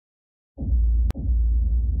What's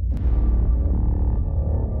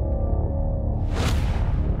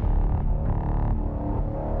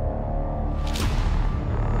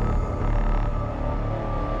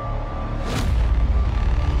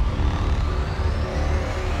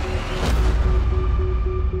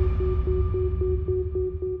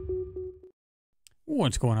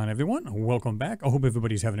going on, everyone? Welcome back. I hope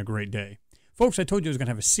everybody's having a great day. Folks, I told you I was going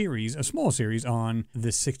to have a series, a small series, on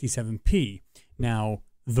this 67P. Now,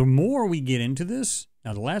 the more we get into this,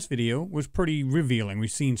 now the last video was pretty revealing.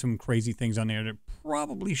 We've seen some crazy things on there that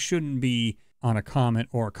probably shouldn't be on a comet,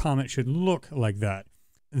 or a comet should look like that.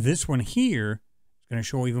 This one here is going to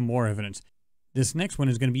show even more evidence. This next one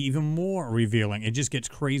is going to be even more revealing. It just gets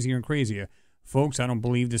crazier and crazier. Folks, I don't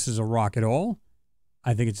believe this is a rock at all.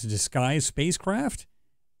 I think it's a disguised spacecraft,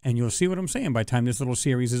 and you'll see what I'm saying by the time this little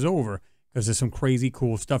series is over, because there's some crazy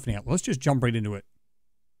cool stuff in it. Let's just jump right into it.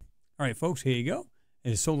 All right, folks, here you go.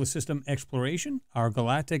 It is Solar System Exploration, our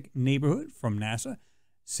galactic neighborhood from NASA,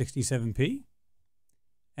 67P.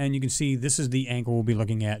 And you can see this is the angle we'll be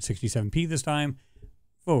looking at, 67P this time.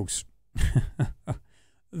 Folks,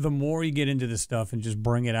 the more you get into this stuff and just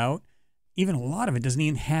bring it out, even a lot of it doesn't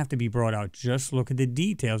even have to be brought out. Just look at the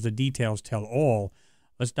details. The details tell all.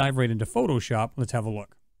 Let's dive right into Photoshop. Let's have a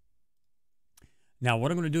look. Now, what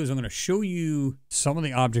I'm going to do is I'm going to show you some of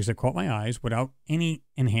the objects that caught my eyes without any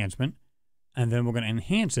enhancement. And then we're going to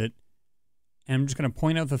enhance it. And I'm just going to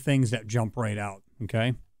point out the things that jump right out.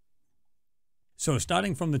 Okay? So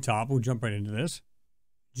starting from the top, we'll jump right into this.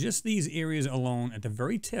 Just these areas alone at the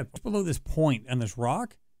very tip, just below this point and this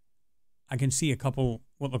rock, I can see a couple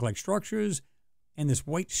what look like structures and this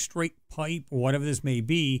white straight pipe, or whatever this may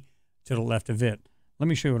be, to the left of it. Let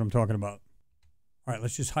me show you what I'm talking about. All right,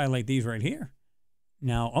 let's just highlight these right here.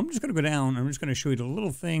 Now, I'm just going to go down. I'm just going to show you the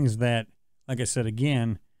little things that, like I said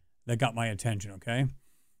again, that got my attention, okay?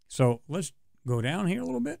 So let's go down here a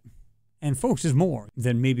little bit. And folks, there's more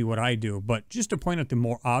than maybe what I do, but just to point out the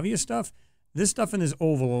more obvious stuff, this stuff in this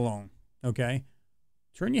oval alone, okay?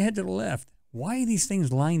 Turn your head to the left. Why are these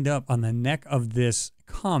things lined up on the neck of this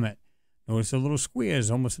comet? Notice the little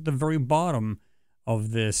squares almost at the very bottom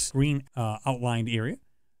of this green outlined area.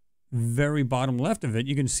 Very bottom left of it,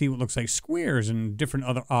 you can see what looks like squares and different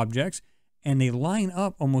other objects, and they line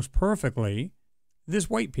up almost perfectly. This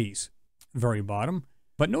white piece, very bottom.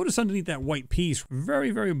 But notice underneath that white piece,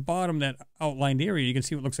 very, very bottom, that outlined area, you can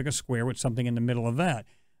see what looks like a square with something in the middle of that.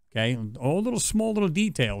 Okay, all little small little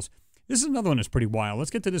details. This is another one that's pretty wild.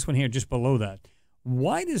 Let's get to this one here just below that.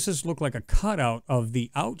 Why does this look like a cutout of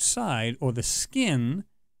the outside or the skin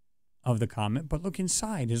of the comet? But look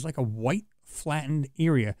inside. There's like a white flattened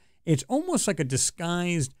area. It's almost like a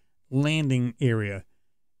disguised landing area.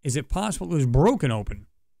 Is it possible it was broken open?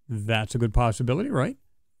 That's a good possibility, right?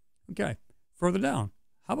 Okay. Further down.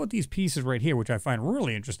 How about these pieces right here, which I find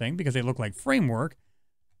really interesting because they look like framework.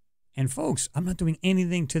 And folks, I'm not doing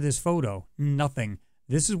anything to this photo. Nothing.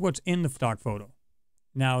 This is what's in the stock photo.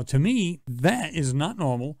 Now, to me, that is not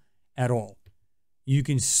normal at all. You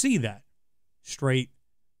can see that straight.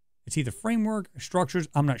 It's either framework, structures.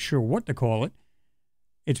 I'm not sure what to call it.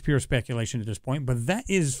 It's pure speculation at this point, but that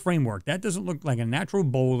is framework. That doesn't look like a natural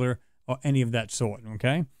boulder or any of that sort,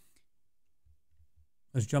 okay?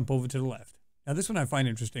 Let's jump over to the left. Now, this one I find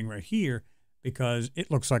interesting right here because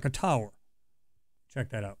it looks like a tower. Check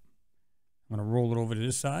that out. I'm going to roll it over to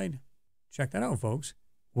this side. Check that out, folks.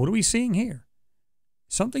 What are we seeing here?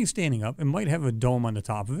 Something standing up. It might have a dome on the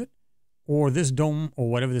top of it, or this dome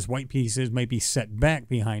or whatever this white piece is might be set back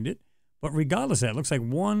behind it. But regardless of that, it looks like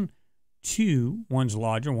one, two, one's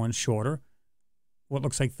larger, one's shorter. What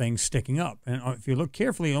looks like things sticking up. And if you look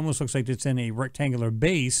carefully, it almost looks like it's in a rectangular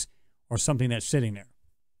base or something that's sitting there.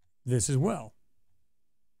 This as well.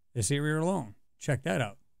 This area alone. Check that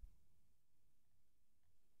out.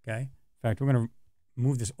 Okay. In fact, we're going to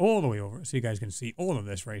move this all the way over so you guys can see all of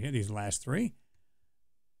this right here, these last three.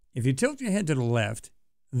 If you tilt your head to the left,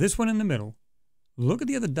 this one in the middle, look at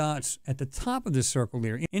the other dots at the top of this circle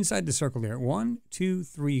there, inside the circle there. 1, 2,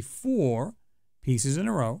 3, 4 pieces in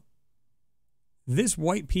a row. This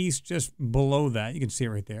white piece just below that, you can see it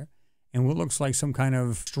right there, and what looks like some kind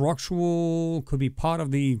of structural, could be part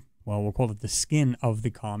of the, well, we'll call it the skin of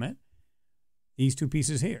the comet. These two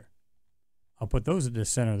pieces here. I'll put those at the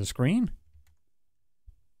center of the screen.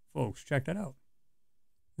 Folks, check that out.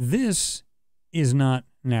 This is not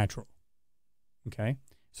natural. Okay,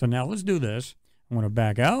 so now let's do this. I'm going to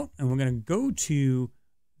back out, and we're going to go to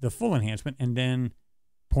the full enhancement and then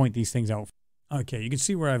point these things out. Okay, you can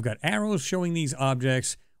see where I've got arrows showing these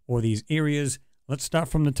objects or these areas. Let's start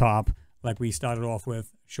from the top, like we started off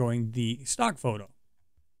with, showing the stock photo.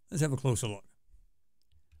 Let's have a closer look.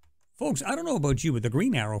 Folks, I don't know about you, but the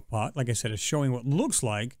green arrow part, like I said, is showing what looks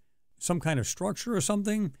like some kind of structure or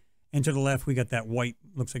something. And to the left, we got that white,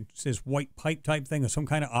 looks like it says white pipe type thing or some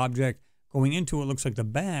kind of object going into it. Looks like the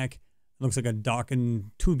back, looks like a darkened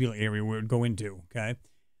tubular area where it would go into, okay?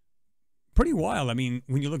 Pretty wild. I mean,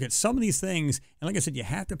 when you look at some of these things, and like I said, you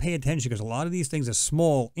have to pay attention because a lot of these things are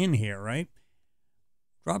small in here, right?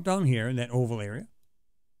 Drop down here in that oval area.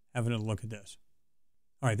 Having a look at this.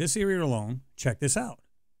 All right, this area alone, check this out.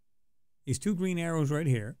 These two green arrows right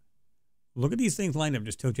here. Look at these things lined up.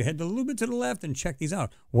 Just tilt your head a little bit to the left and check these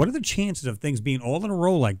out. What are the chances of things being all in a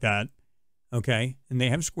row like that? Okay, and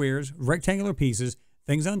they have squares, rectangular pieces,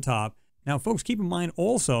 things on top. Now, folks, keep in mind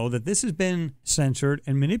also that this has been censored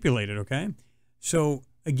and manipulated, okay? So,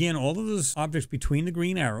 again, all of those objects between the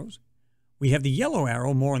green arrows. We have the yellow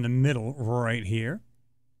arrow more in the middle right here.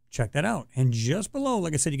 Check that out. And just below,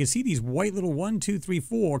 like I said, you can see these white little 1, 2, 3,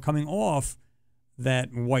 4 coming off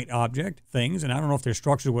that white object things. And I don't know if they're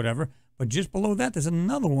structures or whatever. But just below that, there's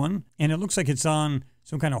another one. And it looks like it's on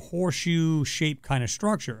some kind of horseshoe-shaped kind of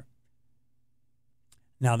structure.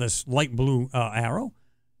 Now, this light blue arrow.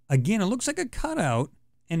 Again, it looks like a cutout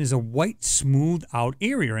and is a white, smoothed-out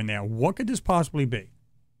area in there. What could this possibly be?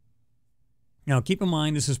 Now, keep in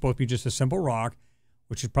mind, this is supposed to be just a simple rock,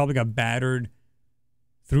 which has probably got battered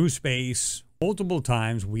through space multiple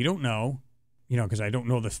times. We don't know, you know, because I don't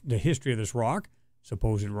know the history of this rock,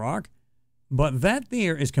 supposed rock. But that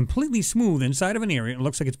there is completely smooth inside of an area. It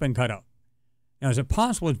looks like it's been cut out. Now, is it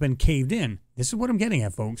possible it's been caved in? This is what I'm getting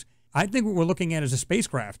at, folks. I think what we're looking at is a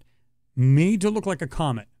spacecraft made to look like a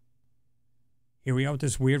comet. Here we are with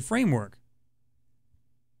this weird framework.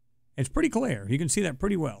 It's pretty clear. You can see that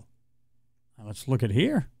pretty well. Now let's look at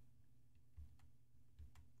here.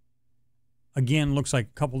 Again, looks like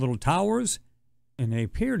a couple little towers, and they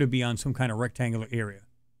appear to be on some kind of rectangular area.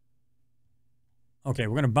 Okay,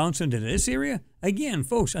 we're going to bounce into this area. Again,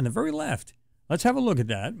 folks, on the very left, let's have a look at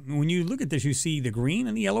that. When you look at this, you see the green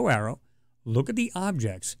and the yellow arrow. Look at the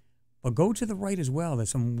objects, but go to the right as well. There's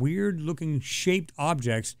some weird-looking shaped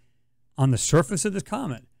objects on the surface of this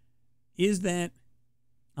comet. Is that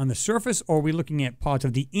on the surface, or are we looking at parts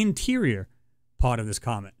of the interior part of this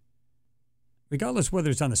comet? Regardless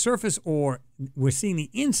whether it's on the surface or we're seeing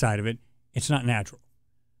the inside of it, it's not natural.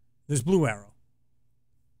 This blue arrow.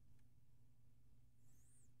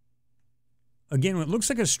 Again, it looks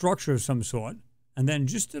like a structure of some sort. And then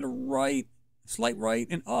just to the right, slight right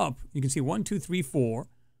and up, you can see 1, 2, 3, 4.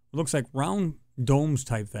 It looks like round domes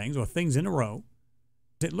type things or things in a row.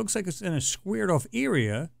 It looks like it's in a squared off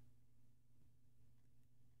area.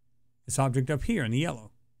 This object up here in the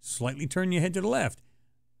yellow. Slightly turn your head to the left.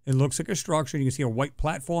 It looks like a structure. You can see a white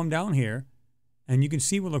platform down here. And you can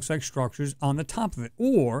see what looks like structures on the top of it.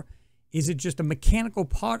 Or is it just a mechanical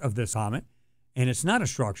part of this comet and it's not a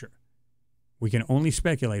structure? We can only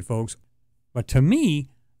speculate, folks. But to me,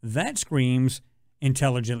 that screams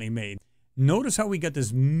intelligently made. Notice how we got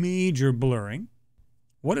this major blurring.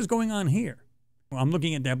 What is going on here? I'm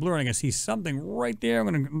looking at that blur and I can see something right there. I'm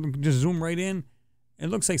going to just zoom right in. It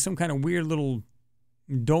looks like some kind of weird little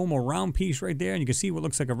dome or round piece right there. And you can see what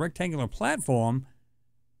looks like a rectangular platform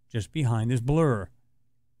just behind this blur.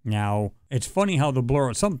 Now, it's funny how the blur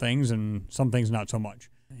are some things and some things not so much.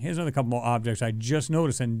 Here's another couple more objects I just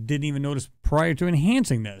noticed and didn't even notice prior to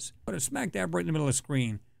enhancing this. But it's smack dab right in the middle of the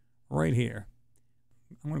screen, right here.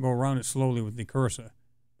 I'm going to go around it slowly with the cursor.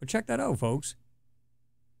 But check that out, folks.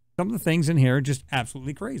 Some of the things in here are just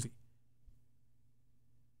absolutely crazy.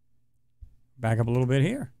 Back up a little bit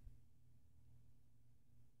here.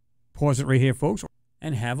 Pause it right here, folks,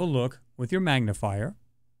 and have a look with your magnifier,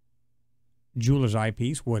 jeweler's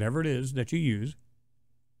eyepiece, whatever it is that you use.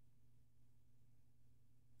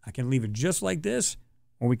 I can leave it just like this,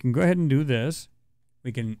 or we can go ahead and do this.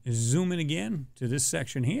 We can zoom in again to this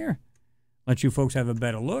section here. Let you folks have a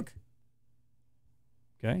better look.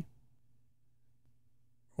 Okay.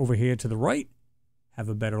 Over here to the right, have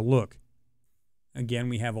a better look. Again,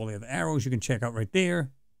 we have all the other arrows you can check out right there.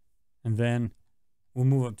 And then we'll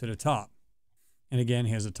move up to the top. And again,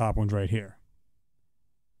 here's the top ones right here.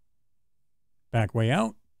 Back way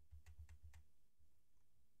out.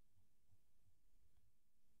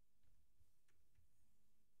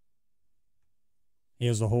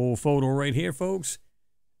 Here's the whole photo right here, folks.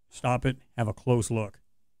 Stop it. Have a close look.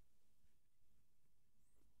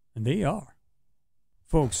 And there you are.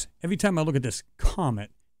 Folks, every time I look at this comet,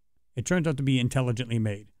 it turns out to be intelligently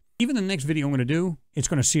made. Even the next video I'm going to do, it's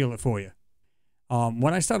going to seal it for you.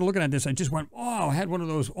 When I started looking at this, I just went, oh, I had one of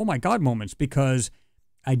those, oh my God moments, because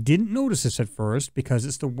I didn't notice this at first because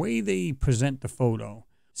it's the way they present the photo.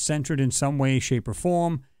 Centered in some way, shape, or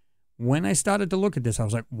form. when I started to look at this, I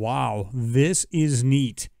was like, wow, this is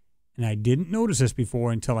neat. And I didn't notice this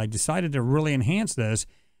before until I decided to really enhance this,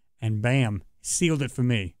 and bam, sealed it for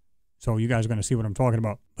me. So you guys are going to see what I'm talking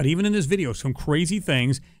about. But even in this video, some crazy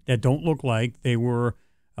things that don't look like they were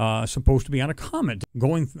supposed to be on a comet.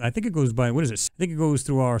 I think it goes by, what is it? I think it goes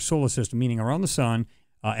through our solar system, meaning around the sun,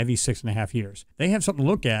 every 6.5 years. They have something to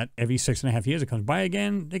look at every 6.5 years. It comes by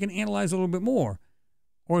again. They can analyze a little bit more.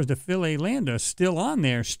 Or is the Philae lander still on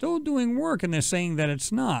there, still doing work, and they're saying that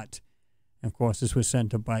it's not? And of course, this was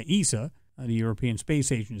sent up by ESA, the European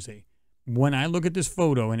Space Agency. When I look at this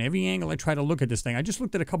photo, and every angle I try to look at this thing, I just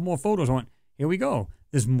looked at a couple more photos and went, here we go.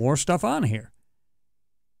 There's more stuff on here.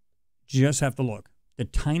 Just have to look. The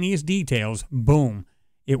tiniest details, boom,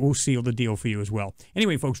 it will seal the deal for you as well.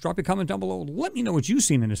 Anyway, folks, drop your comment down below. Let me know what you've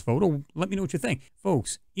seen in this photo. Let me know what you think.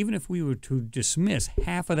 Folks, even if we were to dismiss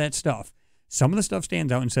half of that stuff, some of the stuff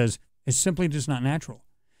stands out and says, it's simply just not natural.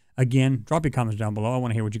 Again, drop your comments down below. I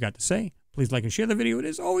want to hear what you got to say. Please like and share the video. It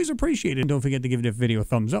is always appreciated. And don't forget to give this video a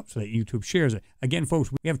thumbs up so that YouTube shares it. Again,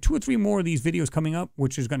 folks, we have 2 or 3 more of these videos coming up,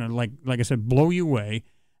 which is going to, like I said, blow you away.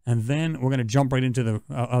 And then we're going to jump right into the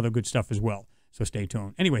other good stuff as well. So stay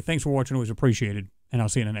tuned. Anyway, thanks for watching. It was appreciated. And I'll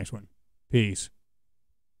see you in the next one. Peace.